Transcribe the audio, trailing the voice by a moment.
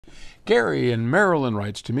Gary in Maryland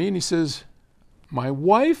writes to me and he says, my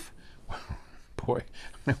wife, boy,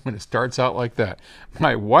 when it starts out like that,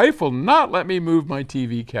 my wife will not let me move my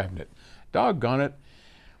TV cabinet. Doggone it.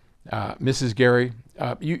 Mrs. Gary,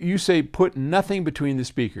 you say put nothing between the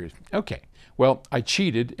speakers. Okay, well, I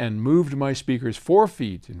cheated and moved my speakers 4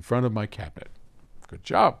 feet in front of my cabinet. Good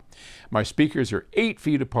job. My speakers are 8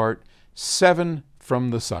 feet apart, 7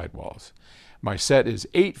 from the sidewalls. My set is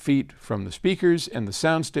 8 feet from the speakers and the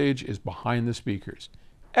soundstage is behind the speakers.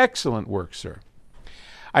 Excellent work, sir.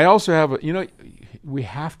 I also have, we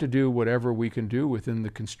have to do whatever we can do within the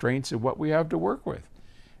constraints of what we have to work with.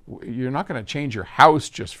 You're not going to change your house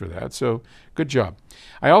just for that, so good job.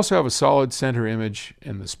 I also have a solid center image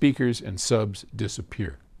and the speakers and subs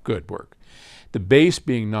disappear. Good work. The bass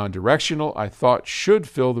being non-directional, I thought should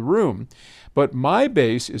fill the room, but my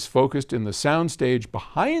bass is focused in the soundstage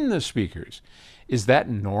behind the speakers. Is that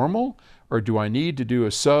normal, or do I need to do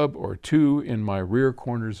a sub or 2 in my rear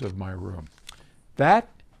corners of my room? That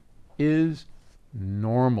is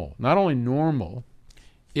normal. Not only normal,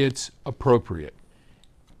 it's appropriate.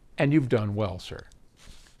 And you've done well, sir.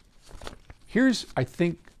 Here's, I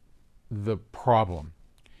think, the problem.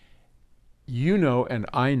 You know and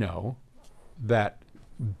I know that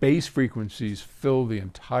bass frequencies fill the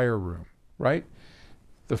entire room, right?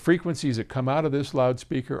 The frequencies that come out of this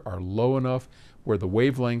loudspeaker are low enough where the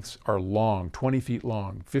wavelengths are long, 20 feet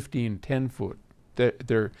long, 15, 10 foot.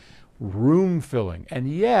 They're room filling. And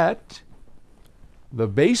yet, the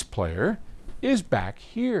bass player is back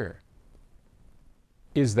here.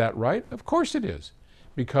 Is that right? Of course it is,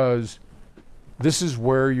 because this is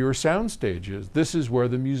where your soundstage is. This is where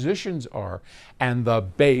the musicians are, and the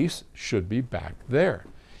bass should be back there.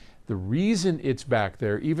 The reason it's back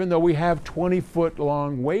there, even though we have 20-foot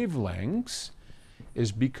long wavelengths,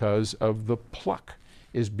 is because of the pluck,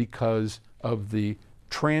 is because of the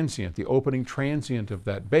transient, the opening transient of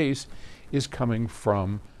that bass is coming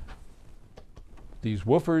from these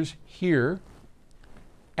woofers here,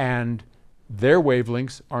 and their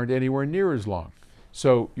wavelengths aren't anywhere near as long.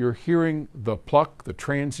 So you're hearing the pluck, the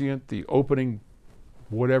transient, the opening,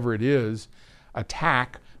 whatever it is,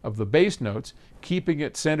 attack of the bass notes, keeping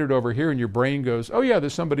it centered over here, and your brain goes, oh yeah,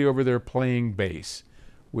 there's somebody over there playing bass,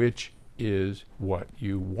 which is what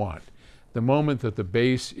you want. The moment that the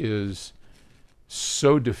bass is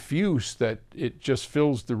so diffuse that it just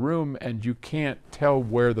fills the room and you can't tell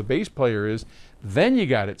where the bass player is, then you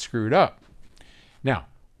got it screwed up. Now,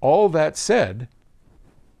 all that said,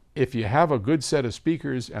 if you have a good set of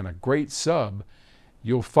speakers and a great sub,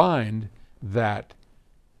 you'll find that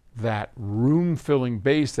that room-filling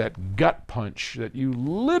bass, that gut punch that you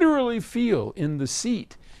literally feel in the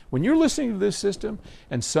seat. When you're listening to this system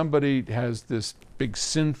and somebody has this big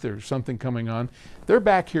synth or something coming on, they're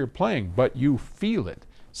back here playing, but you feel it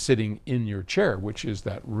sitting in your chair, which is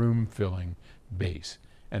that room-filling bass.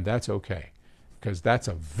 And that's okay, because that's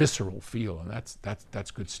a visceral feel, and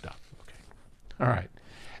that's good stuff. Okay. All right.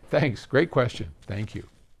 Thanks. Great question. Thank you.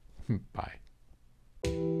 Bye.